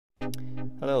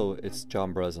Hello, it's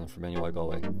John Breslin from NUI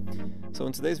Galway. So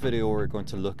in today's video we're going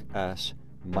to look at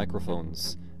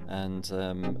microphones, and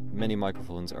many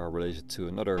microphones are related to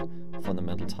another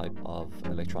fundamental type of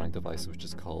electronic device which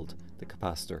is called the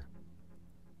capacitor.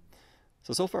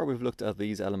 So far we've looked at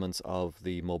these elements of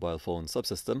the mobile phone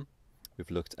subsystem. We've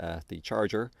looked at the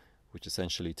charger, which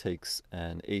essentially takes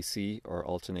an AC or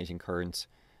alternating current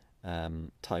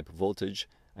type voltage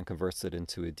and converts it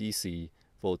into a DC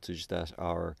voltage that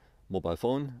our mobile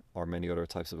phone or many other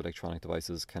types of electronic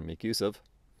devices can make use of.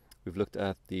 We've looked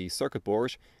at the circuit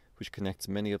board, which connects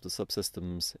many of the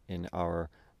subsystems in our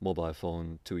mobile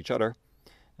phone to each other,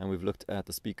 and we've looked at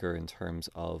the speaker in terms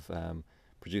of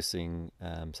producing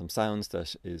some sounds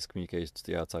that is communicated to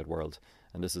the outside world,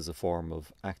 and this is a form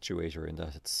of actuator in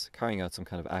that it's carrying out some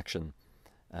kind of action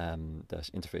that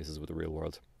interfaces with the real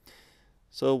world.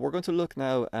 So we're going to look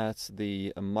now at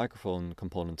the microphone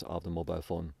component of the mobile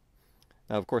phone.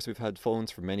 Now, of course, we've had phones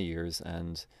for many years,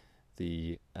 and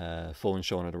the phone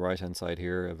shown on the right hand side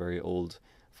here, a very old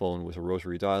phone with a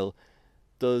rotary dial,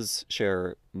 does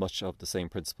share much of the same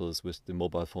principles with the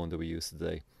mobile phone that we use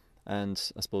today. And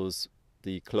I suppose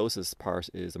the closest part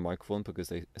is a microphone because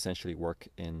they essentially work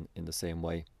in the same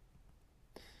way.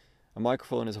 A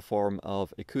microphone is a form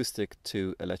of acoustic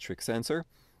to electric sensor.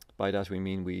 By that we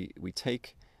mean we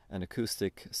take an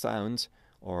acoustic sound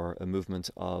or a movement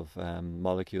of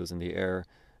molecules in the air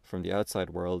from the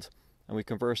outside world, and we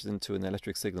convert it into an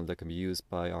electric signal that can be used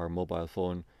by our mobile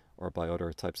phone or by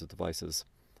other types of devices.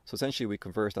 So essentially we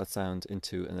convert that sound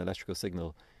into an electrical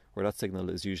signal, where that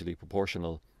signal is usually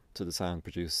proportional to the sound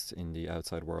produced in the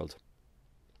outside world.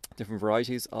 Different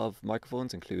varieties of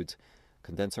microphones include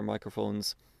condenser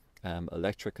microphones,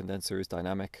 electric condensers,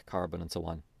 dynamic, carbon, and so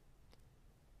on.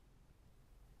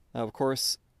 Now, of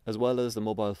course, as well as the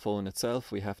mobile phone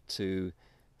itself, we have to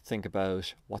think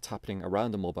about what's happening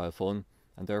around the mobile phone,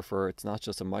 and therefore it's not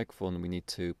just a microphone we need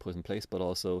to put in place, but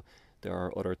also there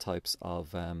are other types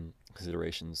of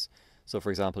considerations. So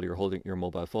for example, you're holding your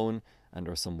mobile phone and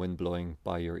there's some wind blowing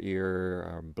by your ear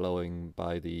or blowing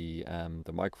by the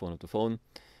microphone of the phone.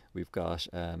 We've got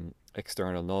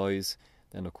external noise.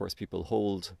 Then of course people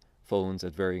hold phones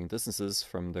at varying distances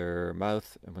from their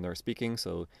mouth when they're speaking,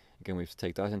 so again we have to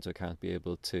take that into account, be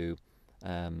able to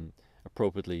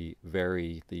appropriately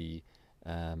vary the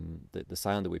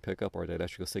sound that we pick up or the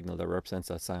electrical signal that represents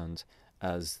that sound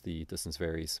as the distance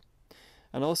varies.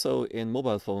 And also in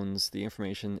mobile phones, the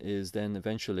information is then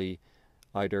eventually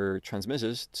either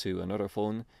transmitted to another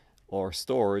phone or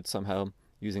stored somehow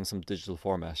using some digital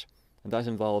format, and that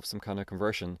involves some kind of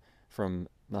conversion from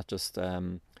not just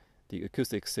the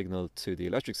acoustic signal to the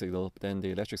electric signal, but then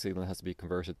the electric signal has to be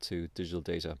converted to digital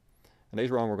data. And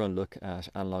later on we're going to look at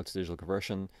analog to digital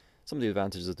conversion, some of the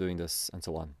advantages of doing this, and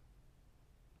so on.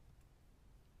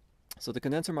 So the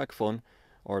condenser microphone,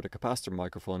 or the capacitor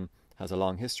microphone, has a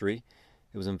long history.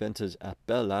 It was invented at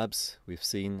Bell Labs. We've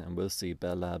seen and will see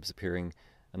Bell Labs appearing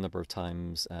a number of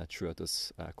times throughout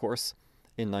this course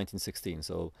in 1916,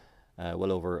 so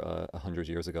well over 100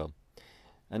 years ago.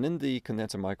 And in the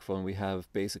condenser microphone we have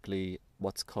basically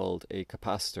what's called a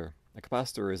capacitor. A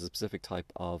capacitor is a specific type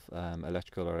of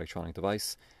electrical or electronic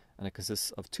device, and it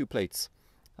consists of two plates.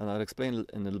 And I'll explain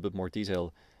in a little bit more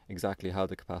detail exactly how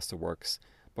the capacitor works.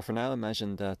 But for now,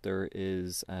 imagine that there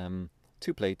is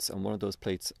two plates, and one of those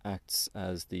plates acts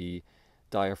as the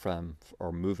diaphragm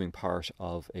or moving part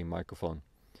of a microphone.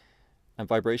 And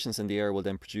vibrations in the air will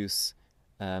then produce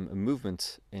a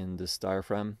movement in this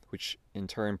diaphragm, which in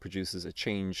turn produces a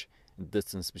change in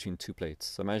distance between two plates.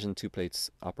 So imagine two plates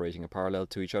operating in parallel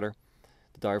to each other.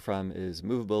 The diaphragm is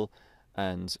movable,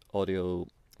 and audio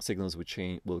signals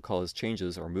will cause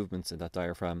changes or movements in that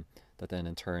diaphragm that then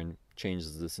in turn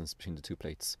changes the distance between the two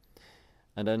plates.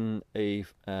 And then a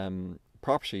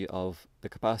property of the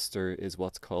capacitor is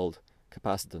what's called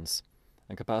capacitance.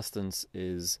 And capacitance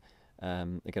is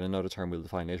again another term we'll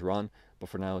define later on, but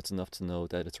for now it's enough to know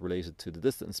that it's related to the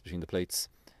distance between the plates,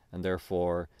 and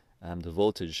therefore the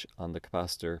voltage on the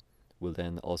capacitor will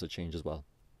then also change as well.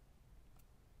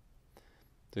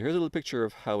 So here's a little picture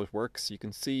of how it works. You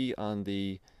can see on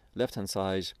the left hand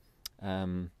side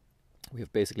we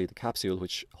have basically the capsule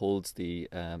which holds the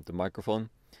microphone,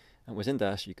 and within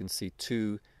that you can see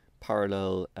two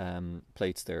parallel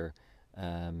plates there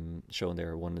shown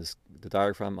there. One is the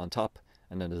diaphragm on top,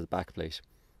 and then there's a back plate.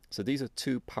 So these are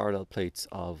two parallel plates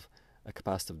of a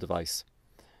capacitive device.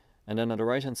 And then on the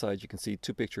right hand side you can see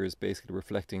two pictures basically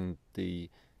reflecting the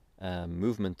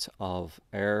movement of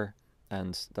air,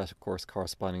 and that of course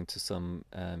corresponding to some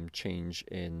change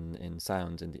in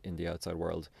sound in the outside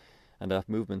world. And that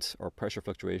movement or pressure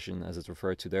fluctuation, as it's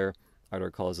referred to there, either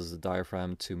causes the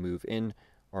diaphragm to move in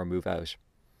or move out.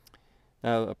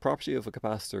 Now, a property of a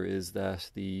capacitor is that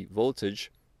the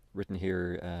voltage, written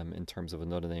here in terms of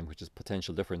another name, which is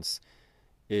potential difference,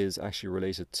 is actually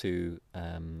related to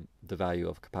the value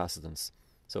of capacitance.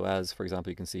 So as, for example,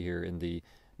 you can see here in the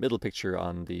middle picture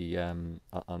on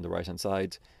the right hand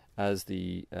side, as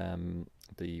the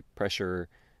pressure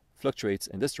fluctuates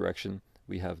in this direction,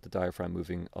 we have the diaphragm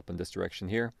moving up in this direction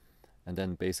here, and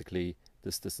then basically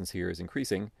this distance here is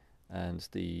increasing and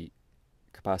the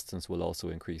capacitance will also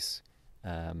increase.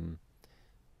 The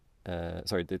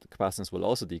capacitance will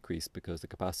also decrease because the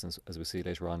capacitance, as we see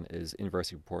later on, is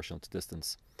inversely proportional to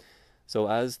distance. So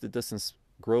as the distance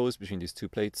grows between these two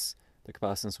plates, the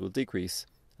capacitance will decrease,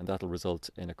 and that will result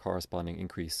in a corresponding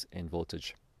increase in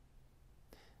voltage.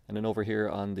 And then over here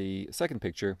on the second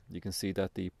picture, you can see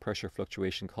that the pressure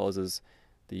fluctuation causes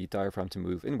the diaphragm to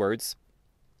move inwards.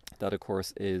 That, of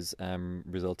course, is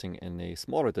resulting in a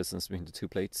smaller distance between the two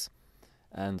plates,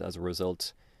 and as a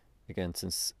result, again,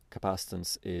 since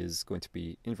capacitance is going to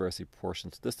be inversely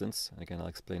proportional to distance, and again I'll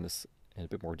explain this in a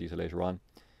bit more detail later on,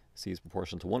 C is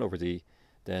proportional to 1 over D,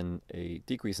 then a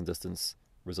decrease in distance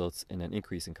results in an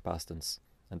increase in capacitance,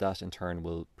 and that in turn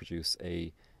will produce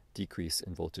a decrease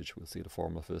in voltage. We'll see the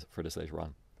formula for this later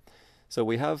on. So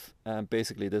we have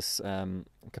basically this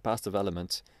capacitive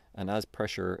element, and as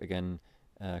pressure, again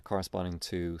corresponding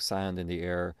to sound in the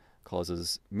air,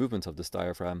 causes movement of this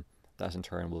diaphragm, that in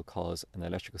turn will cause an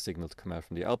electrical signal to come out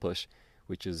from the output,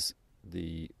 which is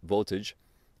the voltage,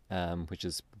 which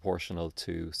is proportional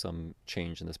to some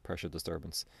change in this pressure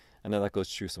disturbance. And then that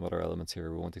goes through some other elements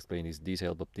here. We won't explain these in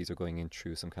detail, but these are going in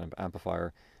through some kind of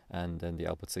amplifier, and then the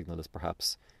output signal is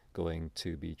perhaps going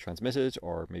to be transmitted,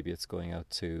 or maybe it's going out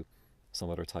to some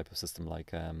other type of system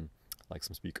like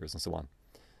some speakers and so on.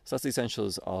 So that's the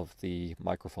essentials of the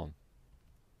microphone.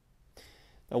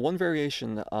 Now, one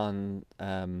variation on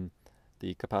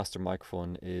the capacitor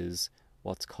microphone is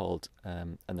what's called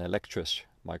an electret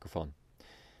microphone.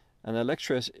 An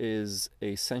electret is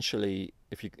essentially,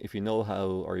 if you know how,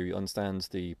 or you understand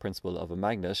the principle of a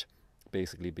magnet,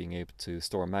 basically being able to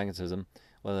store magnetism,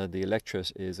 well, the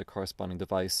electret is a corresponding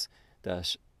device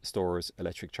that stores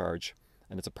electric charge,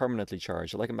 and it's a permanently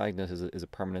charged. Like a magnet is a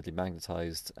permanently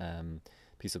magnetized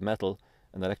piece of metal.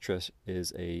 An electret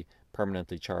is a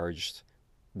permanently charged,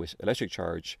 with electric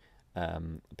charge,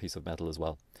 piece of metal as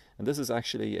well. And this is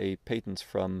actually a patent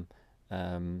from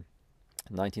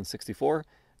 1964,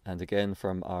 and again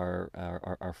from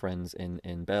our friends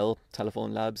in Bell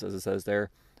Telephone Labs, as it says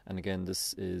there. And again,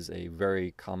 this is a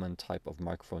very common type of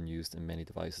microphone used in many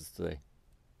devices today.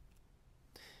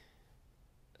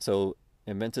 So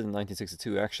invented in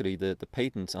 1962, actually the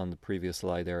patent on the previous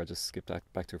slide there, I'll just skip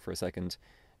back to it for a second.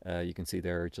 You can see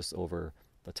there just over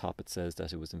the top it says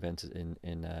that it was invented in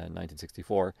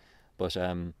 1964, but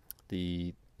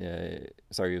it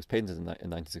was patented in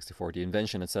 1964. The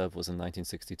invention itself was in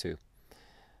 1962.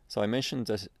 So I mentioned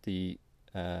that the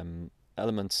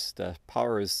element that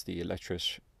powers the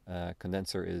electret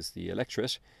condenser is the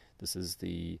electret. This is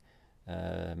the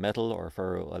metal or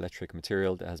ferroelectric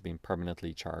material that has been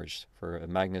permanently charged. For a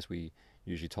magnet, we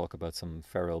usually talk about some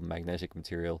ferromagnetic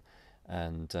material,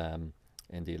 and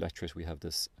in the electret we have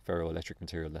this ferroelectric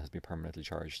material that has been permanently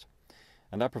charged,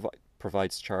 and that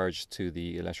provides charge to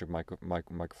the electric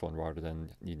microphone rather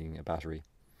than needing a battery.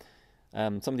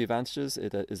 Some of the advantages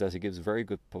is that it gives very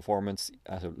good performance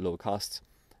at a low cost,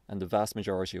 and the vast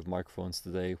majority of microphones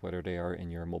today, whether they are in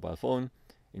your mobile phone,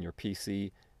 in your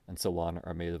PC, and so on,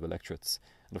 are made of electrets.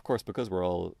 And of course, because we're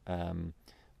all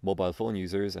mobile phone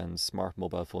users, and smart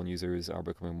mobile phone users are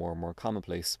becoming more and more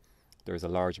commonplace, there's a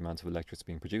large amount of electrets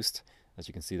being produced. As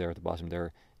you can see there at the bottom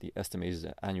there, the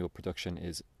estimated annual production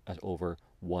is at over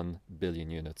 1 billion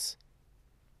units.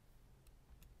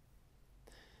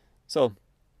 So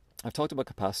I've talked about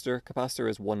capacitor. Capacitor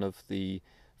is one of the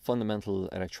fundamental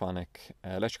electrical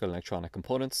and electronic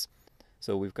components.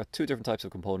 So we've got two different types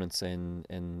of components in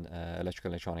electrical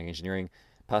and electronic engineering: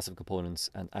 passive components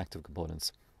and active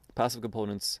components. Passive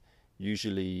components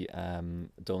usually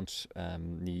don't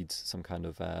need some kind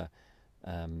of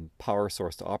power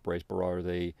source to operate, but rather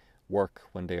they work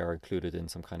when they are included in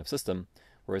some kind of system,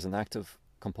 whereas an active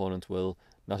component will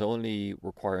not only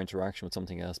require interaction with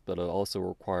something else, but it also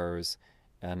requires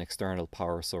an external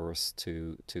power source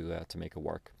to make it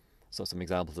work. So some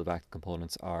examples of active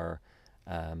components are,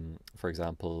 for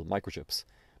example, microchips.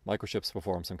 Microchips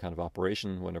perform some kind of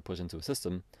operation when they're put into a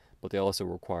system, but they also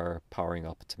require powering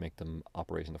up to make them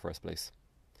operate in the first place.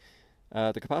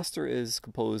 The capacitor is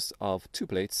composed of two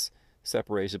plates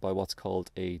separated by what's called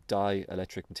a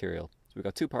dielectric material. So we've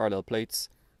got two parallel plates,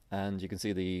 and you can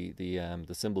see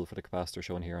the symbol for the capacitor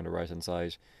shown here on the right hand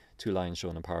side, two lines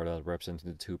shown in parallel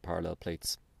representing the two parallel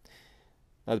plates.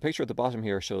 Now the picture at the bottom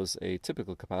here shows a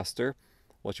typical capacitor.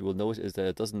 What you will note is that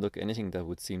it doesn't look anything that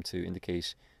would seem to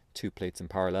indicate two plates in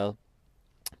parallel,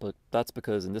 but that's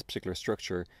because in this particular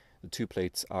structure the two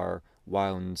plates are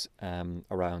wound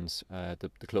around. The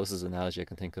closest analogy I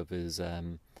can think of is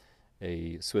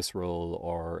a Swiss roll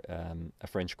or a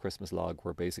French Christmas log,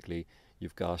 where basically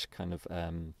you've got kind of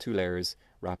two layers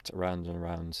wrapped around and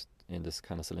around in this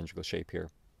kind of cylindrical shape here.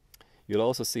 You'll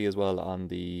also see as well on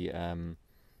the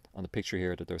picture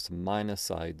here that there's some minus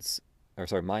signs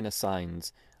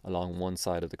along one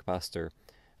side of the capacitor,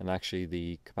 and actually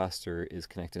the capacitor is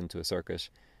connected into a circuit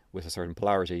with a certain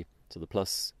polarity, so the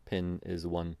plus pin is the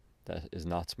one that is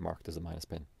not marked as a minus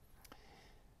pin.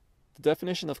 The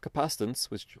definition of capacitance,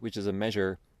 which is a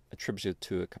measure attributed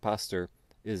to a capacitor,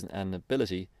 is an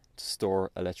ability to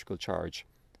store electrical charge,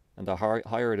 and the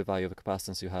higher the value of a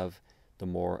capacitance you have, the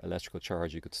more electrical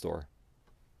charge you could store.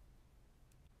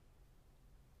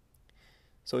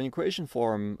 So in equation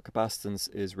form,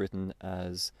 capacitance is written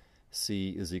as C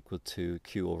is equal to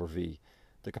Q over V.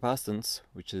 The capacitance,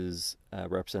 which is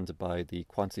represented by the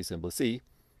quantity symbol C,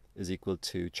 is equal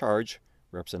to charge,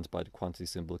 represented by the quantity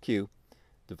symbol Q,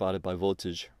 divided by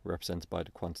voltage, represented by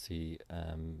the quantity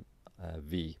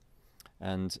V.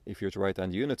 And if you're to write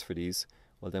down the units for these,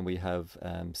 well then we have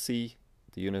C,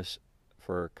 the unit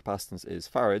for capacitance is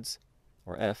farads,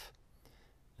 or F,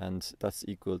 and that's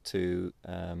equal to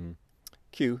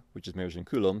Q, which is measured in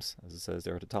coulombs, as it says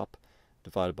there at the top,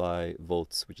 divided by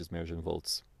volts, which is measured in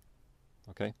volts.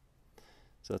 Okay,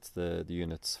 so that's the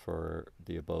units for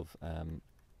the above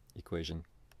equation.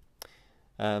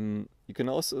 You can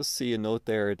also see a note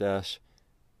there that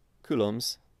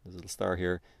coulombs, there's a little star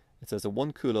here, it says that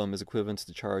 1 coulomb is equivalent to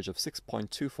the charge of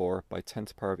 6.24 by 10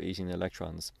 to the power of 18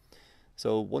 electrons.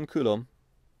 So 1 coulomb,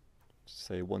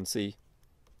 say 1C,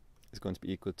 is going to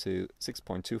be equal to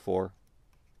 6.24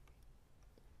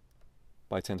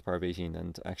 by 10 to the power of 18,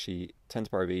 and actually 10 to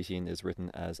the power of 18 is written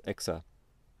as exa.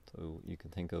 So you can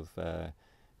think of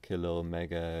kilo,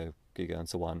 mega, giga, and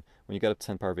so on. When you get up to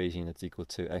 10 to the power of 18, it's equal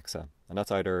to exa, and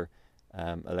that's either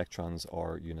electrons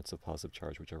or units of positive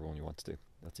charge, whichever one you want to do.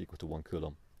 That's equal to 1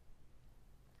 coulomb.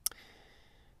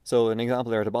 So an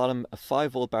example there at the bottom, a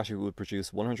 5-volt battery would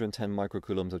produce 110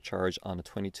 microcoulombs of charge on a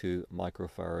 22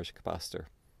 microfarad capacitor.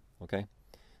 Okay,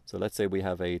 so let's say we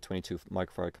have a 22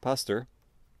 microfarad capacitor.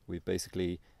 We've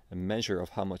basically a measure of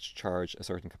how much charge a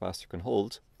certain capacitor can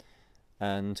hold,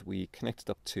 and we connect it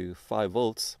up to 5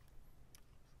 volts.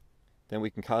 Then we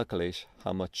can calculate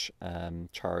how much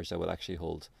charge that will actually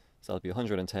hold. So that'll be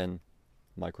 110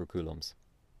 microcoulombs.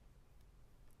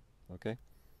 Okay,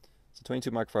 so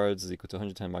 22 microfarads is equal to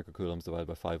 110 microcoulombs divided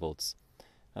by 5 volts.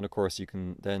 And of course you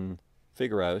can then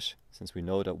figure out, since we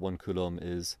know that 1 coulomb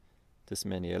is this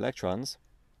many electrons,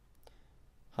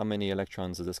 how many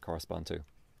electrons does this correspond to?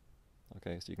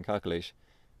 Okay, so you can calculate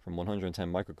from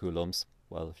 110 microcoulombs,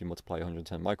 well, if you multiply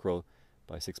 110 micro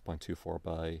by 6.24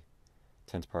 by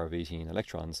 10 to the power of 18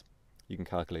 electrons, you can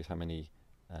calculate how many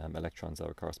electrons that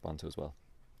would correspond to as well.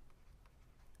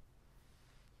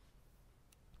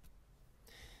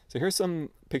 So here's some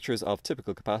pictures of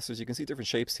typical capacitors. You can see different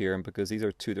shapes here, and because these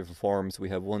are two different forms, we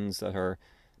have ones that are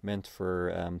meant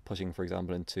for putting, for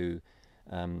example, into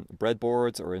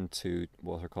breadboards or into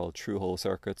what are called true hole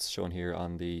circuits, shown here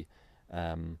on the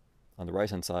right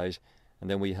hand side, and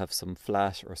then we have some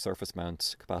flat or surface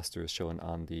mount capacitors shown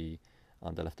on the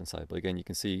left hand side. But again, you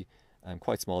can see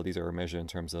quite small. These are measured in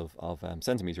terms of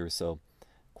centimeters, so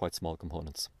quite small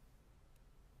components.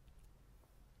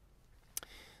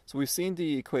 So we've seen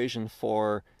the equation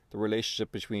for the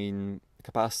relationship between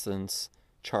capacitance,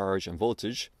 charge, and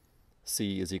voltage.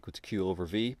 C is equal to Q over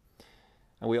V.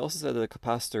 And we also said that a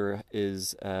capacitor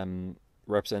is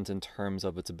represented in terms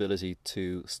of its ability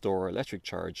to store electric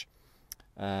charge.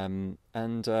 And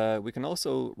we can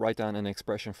also write down an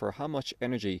expression for how much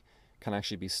energy can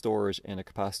actually be stored in a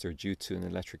capacitor due to an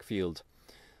electric field.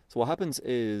 So what happens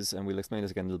is, and we'll explain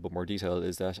this again in a little bit more detail,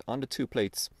 is that on the two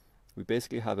plates we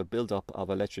basically have a build-up of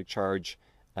electric charge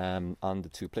on the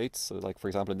two plates. So like for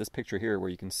example in this picture here where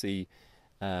you can see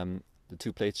the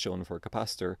two plates shown for a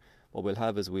capacitor, what we'll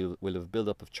have is we'll have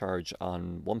build-up of charge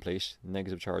on one plate,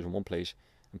 negative charge on one plate,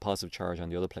 and positive charge on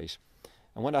the other plate.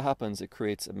 And when that happens, it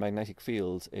creates a magnetic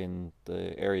field in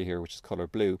the area here, which is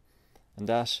colored blue, and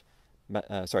that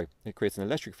it creates an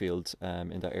electric field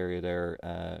in that area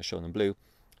there shown in blue,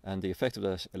 and the effect of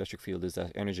that electric field is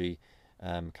that energy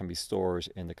can be stored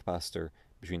in the capacitor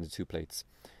between the two plates.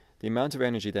 The amount of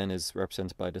energy then is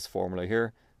represented by this formula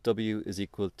here. W is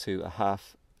equal to a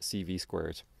half CV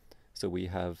squared. So we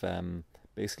have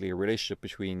basically a relationship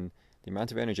between the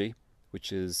amount of energy,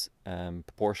 which is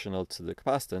proportional to the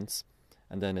capacitance,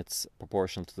 and then it's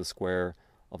proportional to the square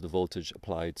of the voltage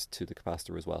applied to the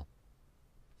capacitor as well.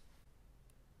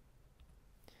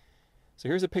 So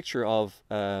here's a picture of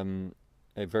a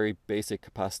very basic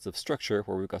capacitive structure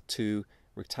where we've got two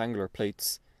rectangular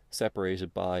plates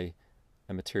separated by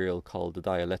a material called the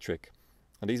dielectric.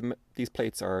 And these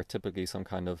plates are typically some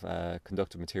kind of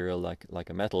conductive material like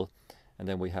a metal, and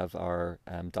then we have our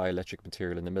dielectric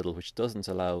material in the middle, which doesn't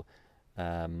allow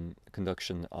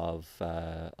conduction of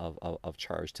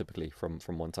charge typically from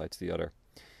one side to the other.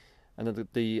 And then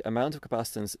the amount of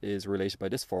capacitance is related by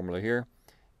this formula here,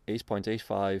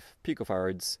 8.85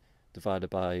 picofarads divided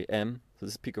by m, so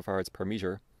this is picofarads per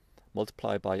meter,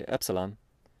 multiplied by epsilon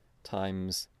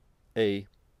times A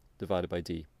divided by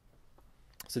D.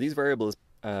 So these variables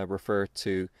refer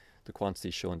to the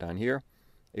quantities shown down here.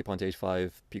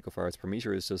 8.85 picofarads per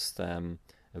meter is just a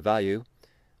value.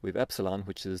 We have epsilon,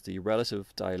 which is the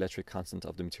relative dielectric constant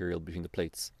of the material between the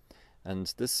plates.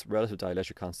 And this relative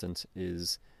dielectric constant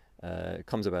is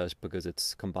comes about because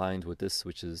it's combined with this,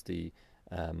 which is the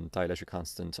dielectric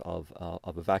constant of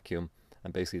a vacuum,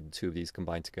 and basically the two of these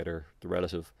combined together, the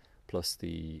relative plus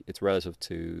it's relative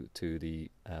to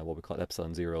the what we call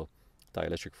epsilon zero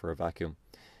dielectric for a vacuum,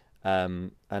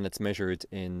 and it's measured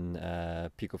in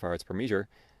picofarads per meter,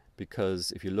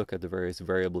 because if you look at the various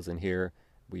variables in here,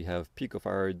 we have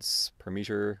picofarads per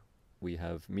meter, we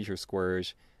have meter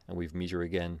squared, and we've meter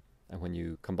again, and when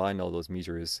you combine all those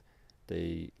meters,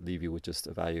 they leave you with just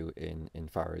a value in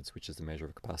farads, which is the measure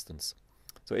of capacitance.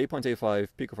 So 8.85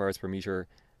 picofarads per meter,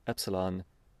 epsilon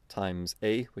times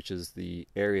A, which is the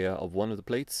area of one of the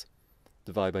plates,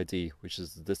 divided by D, which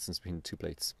is the distance between the two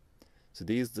plates. So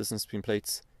these distance between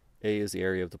plates, A is the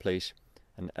area of the plate,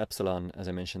 and epsilon, as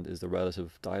I mentioned, is the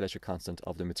relative dielectric constant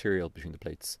of the material between the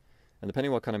plates. And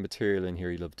depending on what kind of material in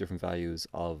here, you'll have different values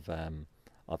of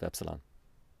epsilon.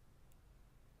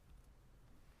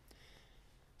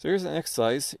 So here's an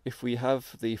exercise. If we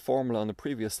have the formula on the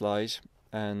previous slide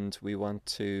and we want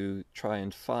to try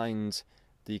and find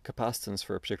the capacitance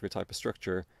for a particular type of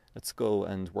structure, let's go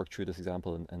and work through this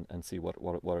example and see what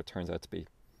it turns out to be.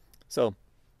 So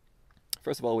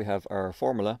first of all, we have our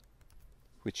formula,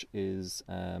 which is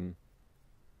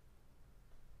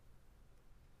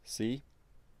C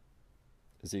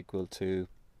is equal to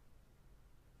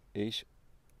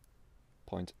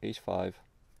 8.85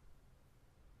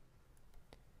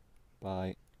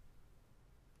 by,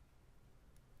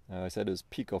 I said it was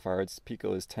picofarads.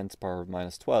 Pico is 10 to the power of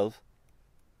minus 12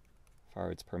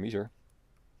 farads per meter,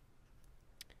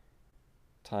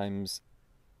 times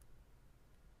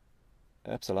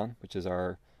epsilon, which is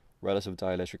our relative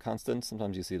dielectric constant.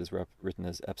 Sometimes you see this written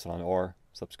as epsilon or,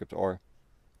 subscript or,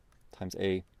 times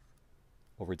A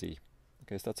over D.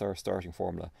 Okay, so that's our starting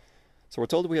formula. So we're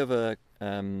told we have a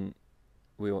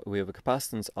we have a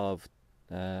capacitance of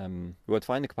we want to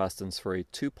find the capacitance for a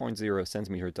 2.0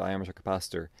 centimeter diameter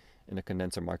capacitor in a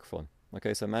condenser microphone.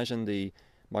 Okay, so imagine the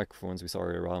microphones we saw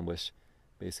earlier on with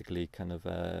basically kind of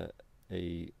a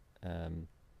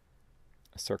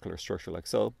circular structure like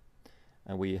so,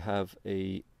 and we have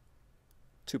a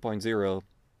 2.0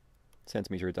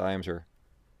 centimeter diameter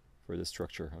for this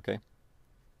structure. Okay,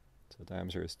 so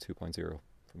diameter is 2.0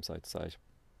 from side to side.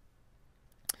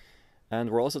 And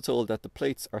we're also told that the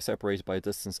plates are separated by a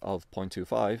distance of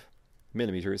 0.25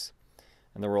 millimeters.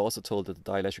 And then we're also told that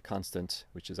the dielectric constant,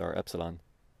 which is our epsilon,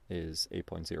 is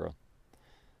 8.0.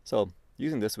 So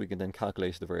using this, we can then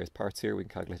calculate the various parts here. We can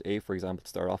calculate A, for example, to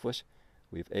start off with.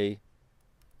 We have A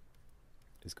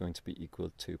is going to be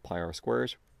equal to pi r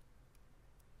squared.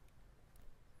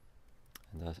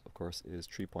 And that, of course, is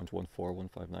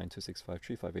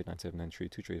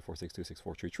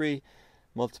 3.1415926535897932384626433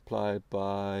 multiplied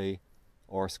by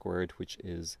r squared, which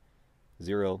is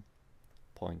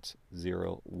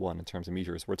 0.01 in terms of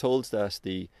meters. We're told that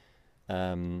the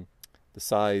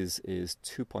size is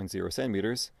 2.0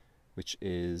 centimeters, which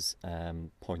is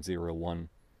 0.01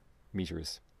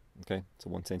 meters. Okay, so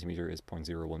 1 centimeter is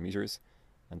 0.01 meters,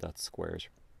 and that's squared.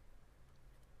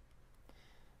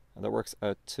 And that works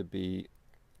out to be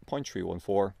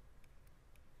 0.314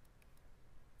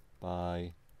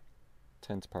 by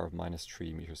 10 to the power of minus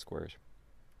 3 meters squared.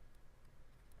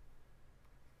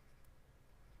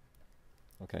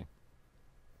 Okay,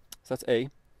 so that's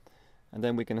A. And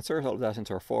then we can insert all of that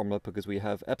into our formula because we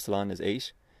have epsilon is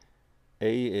 8,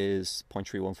 A is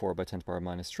 0.314 by 10 to the power of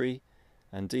minus 3,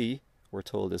 and D, we're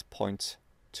told, is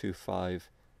 0.25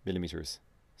 millimeters.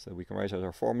 So we can write out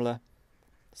our formula.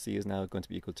 C is now going to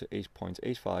be equal to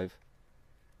 8.85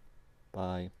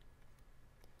 by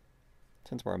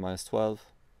 10 to the power minus 12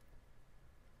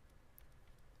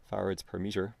 farads per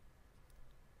meter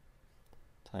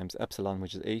times epsilon,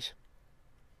 which is 8,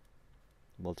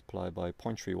 multiplied by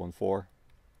 0.314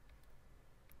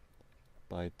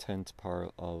 by 10 to the power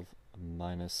of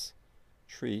minus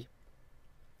 3,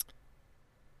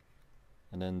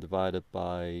 and then divided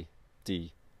by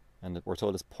d, and we're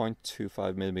told it's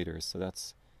 0.25 millimeters, so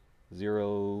that's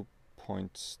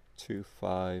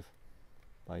 0.25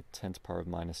 by 10 to the power of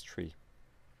minus 3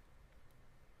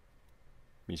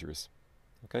 meters.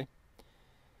 Okay,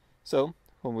 so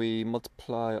when we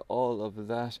multiply all of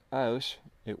that out,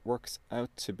 it works out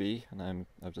to be, and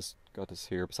I've just got this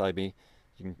here beside me,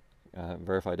 you can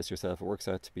verify this yourself, it works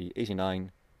out to be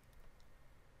 89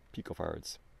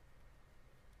 picofarads.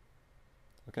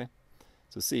 Okay,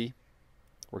 so C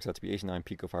works out to be 89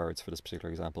 picofarads for this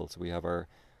particular example. So we have our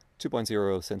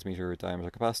 2.0 centimeter diameter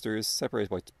capacitors separated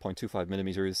by 0.25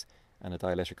 millimeters and a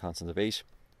dielectric constant of 8.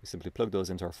 We simply plug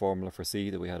those into our formula for C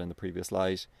that we had in the previous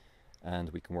slide, and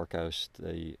we can work out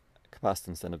the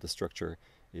capacitance then of the structure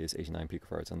is 89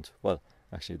 picofarads. And well,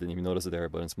 actually I didn't even notice it there,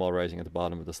 but in small writing at the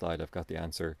bottom of the slide I've got the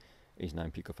answer,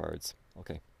 89 picofarads.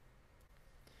 Okay.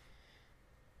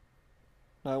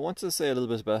 Now I want to say a little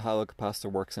bit about how a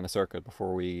capacitor works in a circuit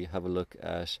before we have a look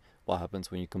at what happens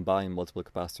when you combine multiple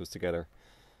capacitors together.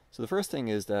 So the first thing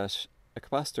is that a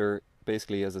capacitor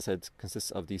basically, as I said, consists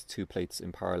of these two plates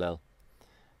in parallel.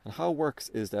 And how it works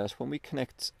is that when we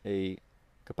connect a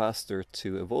capacitor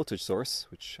to a voltage source,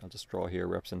 which I'll just draw here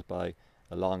represented by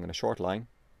a long and a short line.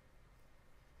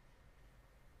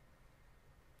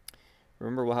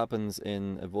 Remember what happens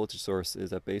in a voltage source is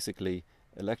that basically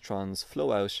electrons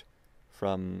flow out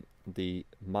from the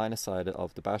minus side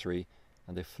of the battery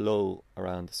and they flow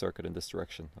around the circuit in this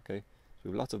direction. Okay, so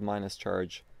we have lots of minus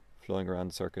charge flowing around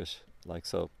the circuit like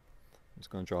so. I'm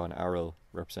just going to draw an arrow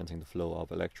representing the flow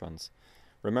of electrons.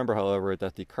 Remember, however,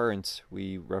 that the current,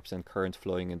 we represent current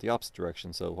flowing in the opposite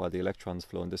direction. So while the electrons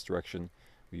flow in this direction,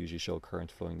 we usually show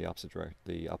current flowing the opposite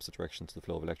direction to the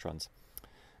flow of electrons.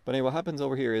 But anyway, what happens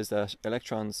over here is that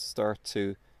electrons start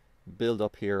to build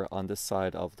up here on this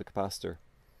side of the capacitor.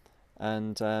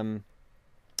 And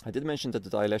I did mention that the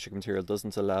dielectric material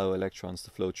doesn't allow electrons to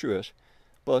flow through it,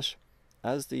 but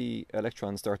as the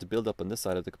electrons start to build up on this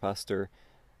side of the capacitor,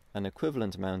 an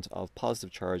equivalent amount of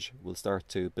positive charge will start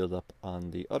to build up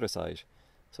on the other side.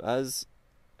 So as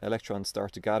electrons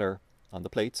start to gather on the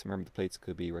plates, remember the plates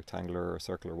could be rectangular or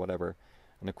circular or whatever,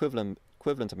 an equivalent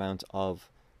amount of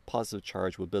positive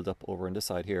charge will build up over on this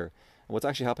side here. And what's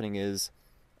actually happening is,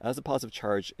 as the positive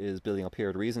charge is building up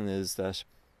here, the reason is that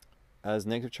as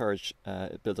negative charge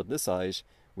builds up this side,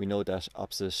 we know that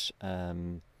opposite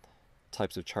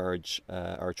types of charge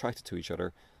are attracted to each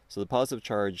other. So the positive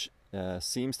charge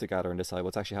seems to gather on this side.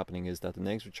 What's actually happening is that the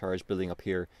negative charge building up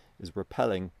here is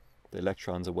repelling the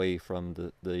electrons away from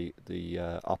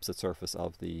the opposite surface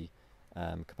of the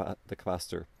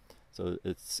capacitor. So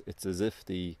it's as if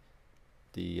the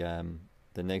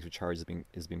negative charge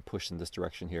is being pushed in this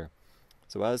direction here.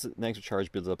 So as the negative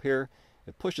charge builds up here,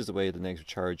 it pushes away the negative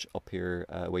charge up here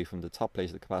away from the top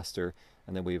plate of the capacitor,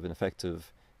 and then we have an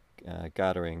effective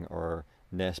gathering or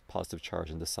net positive charge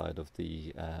on this side of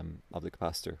the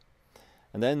capacitor.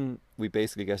 And then we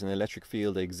basically get an electric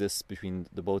field that exists between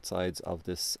the both sides of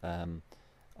this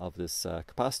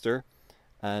capacitor.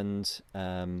 And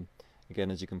again,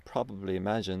 as you can probably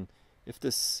imagine, if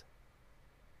this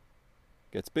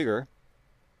gets bigger,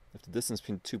 if the distance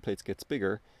between two plates gets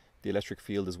bigger, the electric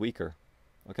field is weaker.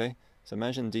 Okay, so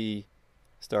imagine D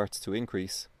starts to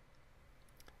increase,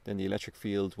 then the electric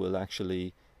field will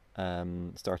actually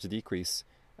start to decrease,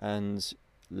 and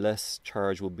less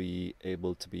charge will be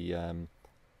able to be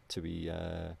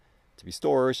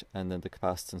stored, and then the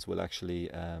capacitance will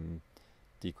actually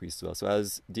decrease as well. So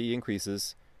as D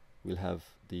increases, we'll have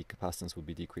the capacitance will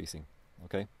be decreasing.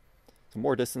 Okay, so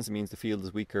more distance means the field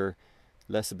is weaker,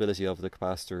 less ability of the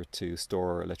capacitor to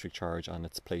store electric charge on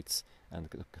its plates, and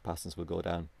the capacitance will go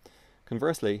down.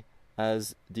 Conversely,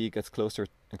 as D gets closer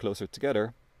and closer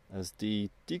together, as D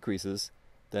decreases,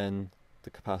 then the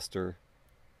capacitor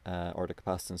or the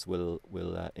capacitance will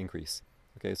increase.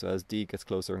 Okay, so as D gets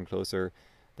closer and closer,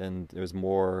 then there's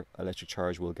more electric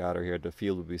charge will gather here. The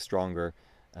field will be stronger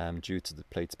due to the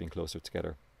plates being closer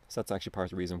together. So that's actually part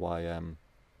of the reason why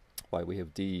we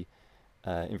have D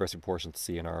inversely proportional to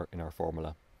C in our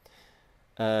formula.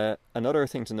 Another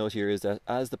thing to note here is that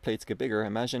as the plates get bigger,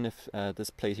 imagine if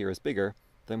this plate here is bigger,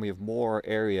 then we have more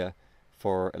area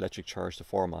for electric charge to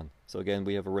form on. So again,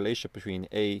 we have a relationship between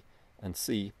A and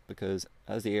C, because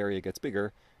as the area gets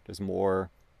bigger, there's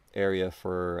more area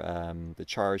for the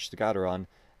charge to gather on,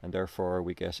 and therefore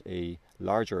we get a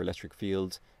larger electric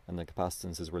field, and the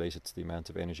capacitance is related to the amount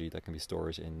of energy that can be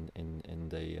stored in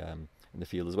the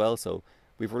field as well. So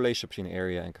we have a relationship between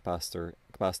area and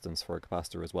capacitance for a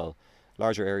capacitor as well.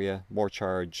 Larger area, more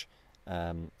charge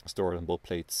stored on both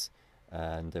plates,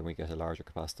 and then we get a larger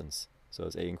capacitance. So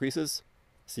as A increases,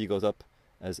 C goes up.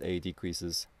 As A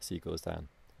decreases, C goes down.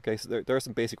 Okay, so there are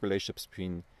some basic relationships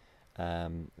between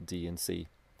D and C.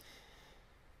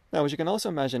 Now, what you can also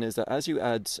imagine is that as you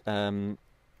add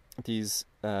these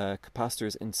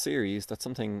capacitors in series, that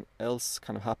something else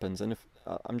kind of happens. And if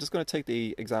I'm just going to take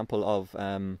the example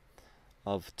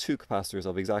of two capacitors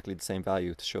of exactly the same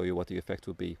value to show you what the effect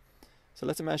would be. So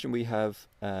let's imagine we have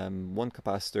one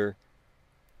capacitor,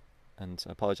 and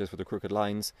I apologize for the crooked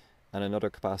lines, and another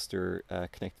capacitor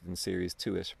connected in series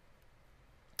to it.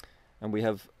 And we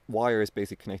have wires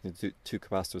basically connected to two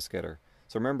capacitors together.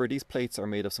 So remember, these plates are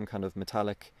made of some kind of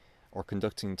metallic or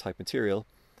conducting type material.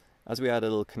 As we add a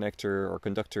little connector or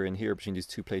conductor in here between these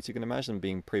two plates, you can imagine them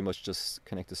being pretty much just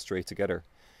connected straight together.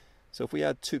 So if we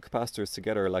add two capacitors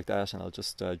together like that, and I'll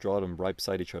just draw them right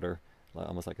beside each other,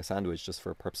 almost like a sandwich, just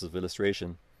for purposes of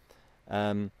illustration,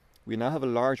 we now have a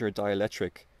larger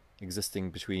dielectric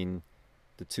existing between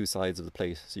the two sides of the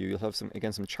plate. So you'll have some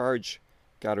charge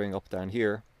gathering up down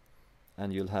here,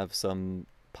 and you'll have some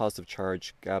positive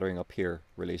charge gathering up here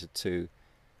related to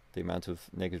the amount of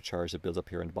negative charge that builds up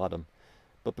here in the bottom.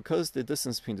 But because the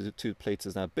distance between the two plates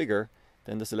is now bigger,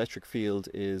 then this electric field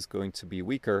is going to be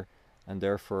weaker, and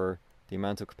therefore the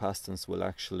amount of capacitance will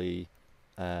actually,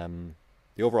 the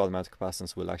overall amount of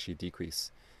capacitance will actually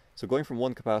decrease. So going from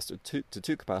one capacitor to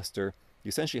two capacitor, you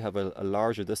essentially have a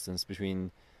larger distance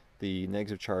between the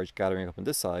negative charge gathering up on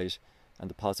this side and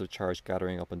the positive charge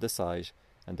gathering up on this side,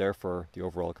 and therefore the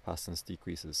overall capacitance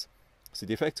decreases. So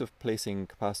the effect of placing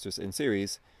capacitors in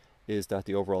series is that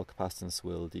the overall capacitance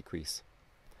will decrease.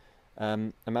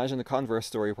 Imagine the converse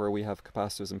story where we have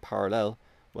capacitors in parallel.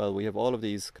 Well, we have all of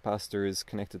these capacitors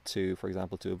connected to, for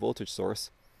example, to a voltage source,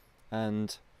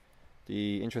 and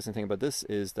the interesting thing about this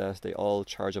is that they all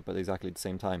charge up at exactly the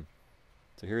same time.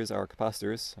 So here's our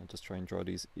capacitors. I'll just try and draw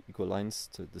these equal lines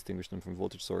to distinguish them from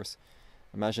voltage source.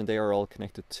 Imagine they are all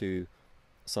connected to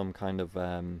some kind of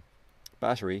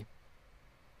battery,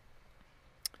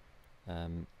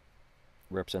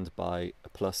 represented by a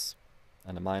plus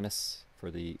and a minus for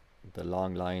the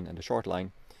long line and the short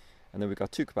line. And then we've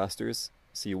got two capacitors,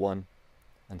 C1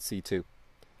 and C2.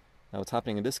 Now what's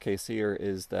happening in this case here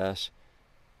is that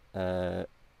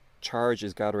charge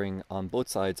is gathering on both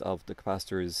sides of the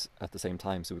capacitors at the same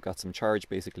time. So we've got some charge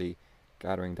basically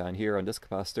gathering down here on this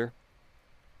capacitor,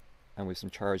 and we have some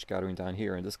charge gathering down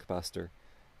here on this capacitor,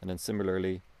 and then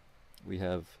similarly we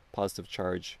have positive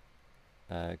charge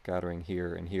gathering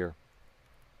here and here.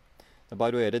 Now,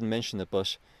 by the way, I didn't mention it,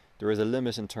 but there is a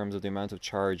limit in terms of the amount of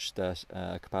charge that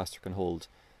a capacitor can hold.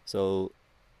 So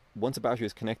once a battery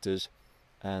is connected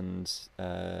and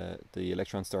the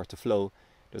electrons start to flow,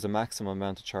 there's a maximum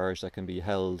amount of charge that can be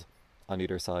held on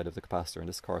either side of the capacitor, and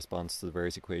this corresponds to the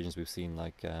various equations we've seen,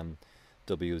 like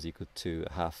W is equal to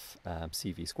half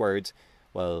CV squared.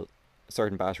 Well, a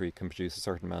certain battery can produce a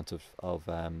certain amount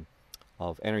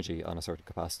of energy on a certain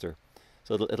capacitor.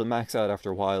 So it'll max out after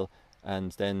a while,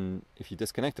 and then if you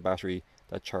disconnect the battery,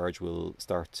 that charge will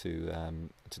start to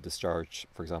discharge,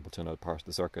 for example, to another part of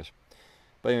the circuit.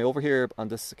 But anyway, over here on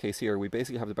this case here, we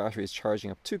basically have the batteries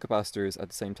charging up two capacitors at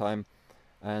the same time,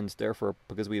 and therefore,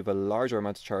 because we have a larger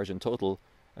amount of charge in total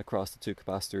across the two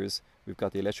capacitors, we've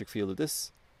got the electric field of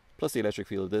this plus the electric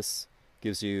field of this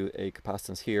gives you a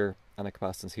capacitance here and a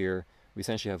capacitance here. We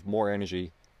essentially have more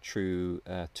energy through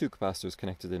two capacitors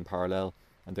connected in parallel,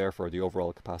 and therefore the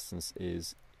overall capacitance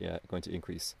is going to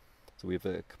increase. So we have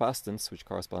a capacitance which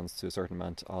corresponds to a certain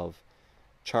amount of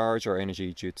charge or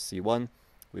energy due to C1.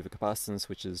 We have a capacitance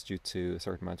which is due to a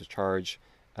certain amount of charge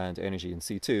and energy in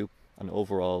C2, and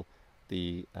overall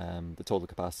the total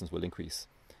capacitance will increase.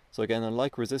 So again,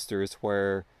 unlike resistors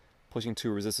where putting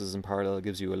two resistors in parallel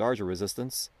gives you a larger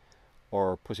resistance,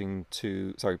 or putting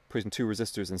two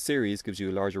resistors in series gives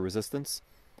you a larger resistance,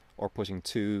 or putting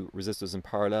two resistors in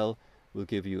parallel will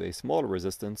give you a smaller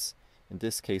resistance. In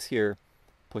this case here,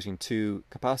 putting two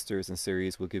capacitors in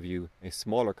series will give you a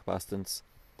smaller capacitance,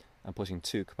 and putting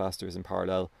two capacitors in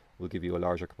parallel will give you a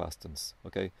larger capacitance.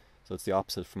 Okay, so it's the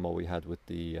opposite from what we had with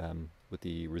the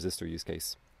resistor use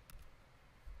case.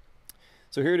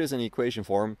 So here it is in equation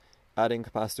form, adding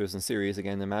capacitors in series.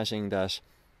 Again, imagining that,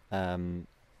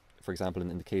 for example,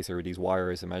 in the case here, these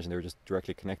wires, imagine they're just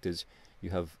directly connected.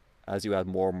 You have, as you add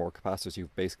more and more capacitors, you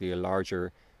have basically a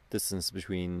larger distance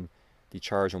between the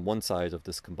charge on one side of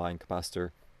this combined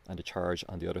capacitor and the charge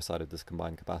on the other side of this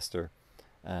combined capacitor.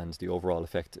 and the overall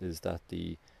effect is that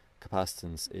the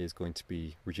capacitance is going to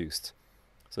be reduced.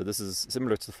 So this is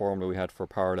similar to the formula we had for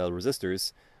parallel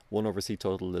resistors. 1 over C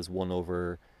total is 1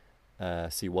 over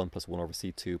C1 plus 1 over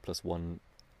C2 plus 1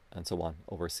 and so on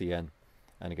over Cn.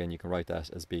 And again, you can write that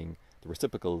as being the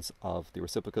reciprocals of the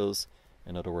reciprocals.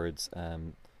 In other words,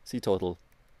 C total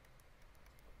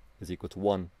is equal to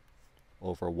 1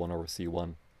 over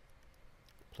C1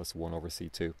 plus 1 over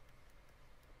C2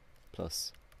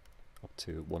 plus up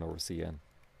to 1 over Cn.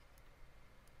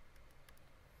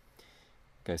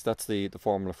 Okay, so that's the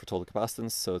formula for total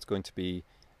capacitance. So it's going to be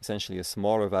essentially a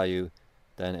smaller value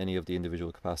than any of the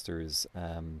individual capacitors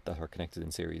that are connected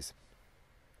in series.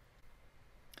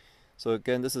 So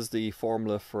again, this is the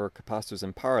formula for capacitors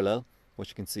in parallel. What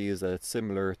you can see is that it's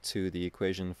similar to the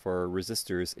equation for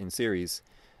resistors in series.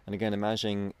 And again,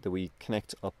 imagine that we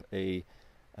connect up a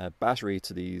battery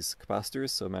to these capacitors.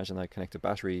 So imagine I connect a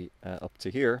battery up to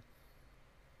here.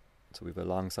 So we have a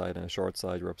long side and a short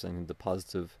side representing the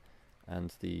positive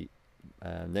and the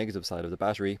negative side of the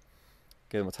battery.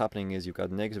 Again, what's happening is you've got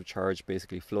a negative charge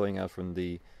basically flowing out from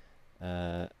the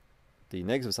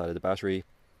negative side of the battery,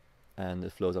 and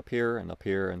it flows up here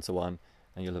and so on,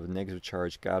 and you'll have a negative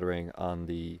charge gathering on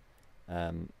the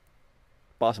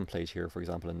bottom plate here, for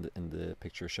example, in the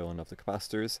picture shown of the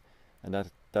capacitors, and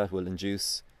that will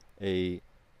induce a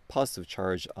positive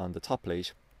charge on the top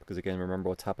plate, because again, remember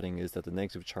what's happening is that the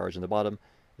negative charge on the bottom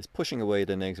is pushing away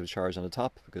the negative charge on the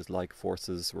top, because like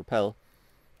forces repel,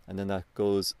 and then that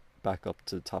goes back up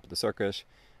to the top of the circuit,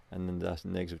 and then that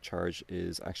negative charge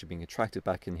is actually being attracted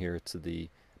back in here to the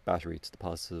battery, to the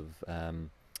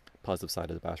positive side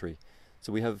of the battery.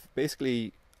 So we have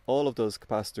basically all of those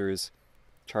capacitors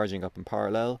charging up in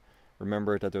parallel.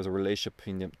 Remember that there's a relationship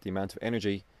between the amount of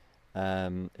energy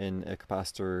in a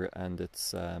capacitor and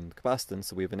its capacitance.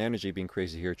 So we have an energy being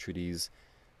created here through these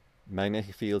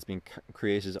magnetic fields being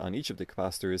created on each of the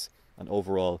capacitors, and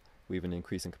overall we have an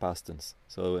increase in capacitance.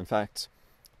 So in fact,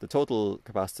 the total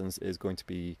capacitance is going to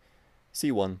be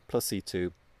C1 plus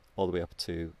C2 all the way up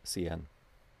to Cn.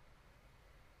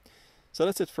 So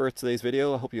that's it for today's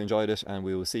video. I hope you enjoyed it, and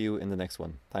we will see you in the next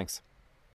one. Thanks.